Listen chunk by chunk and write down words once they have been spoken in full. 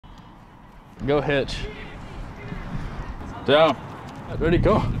Go hitch. Down. Ready,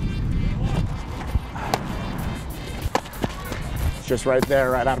 go. It's just right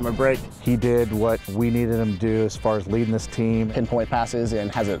there, right out of my break. He did what we needed him to do as far as leading this team. Pinpoint passes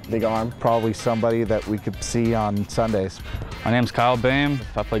and has a big arm. Probably somebody that we could see on Sundays. My name's Kyle Boehm.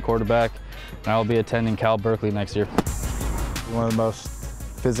 I play quarterback, and I will be attending Cal Berkeley next year. One of the most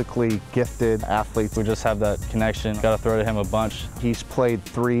physically gifted athletes. We just have that connection. Got to throw to him a bunch. He's played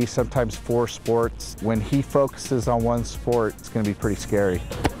 3, sometimes 4 sports. When he focuses on one sport, it's going to be pretty scary.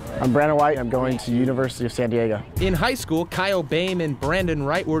 I'm Brandon White. I'm going to University of San Diego. In high school, Kyle Boehm and Brandon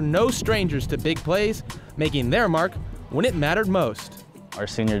Wright were no strangers to big plays, making their mark when it mattered most. Our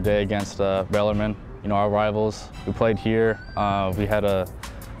senior day against Bellarmine, our rivals, we played here. We had a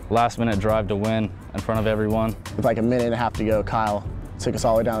last-minute drive to win in front of everyone. With like a minute and a half to go, Kyle took us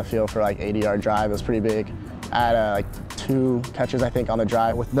all the way down the field for like 80-yard drive. It was pretty big. I had like 2 catches, I think, on the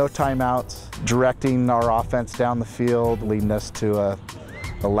drive. With no timeouts, directing our offense down the field, leading us to a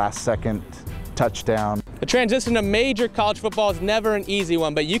last-second touchdown. The transition to major college football is never an easy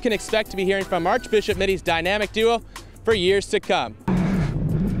one, but you can expect to be hearing from Archbishop Mitty's dynamic duo for years to come.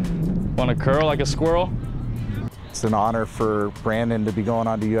 Want to curl like a squirrel? It's an honor for Brandon to be going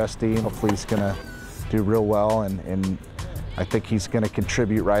on to USD. Hopefully he's going to do real well, and I think he's going to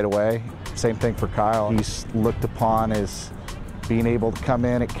contribute right away. Same thing for Kyle. He's looked upon as being able to come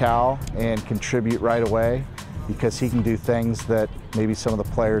in at Cal and contribute right away because he can do things that maybe some of the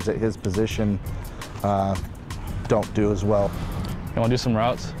players at his position don't do as well. You want to do some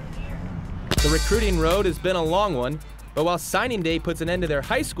routes? The recruiting road has been a long one, but while signing day puts an end to their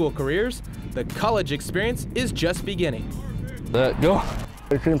high school careers, the college experience is just beginning. Go.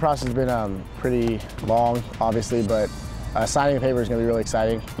 The recruiting process has been pretty long, obviously, but signing the paper is going to be really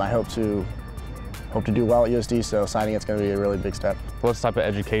exciting. I hope to do well at USD, so signing it's going to be a really big step. What's the type of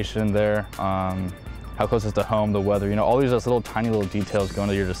education there? How close is to home, the weather, all these just tiny little details go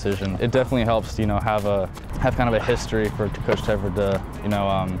into your decision. It definitely helps, have kind of a history for Coach Tedford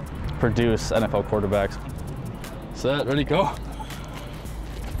to, produce NFL quarterbacks. Set, ready, go.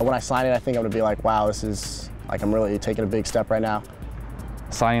 When I sign it, I think I'm going to be like, wow, this is, I'm really taking a big step right now.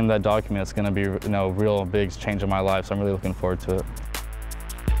 Signing that document is going to be, real big change in my life, so I'm really looking forward to it.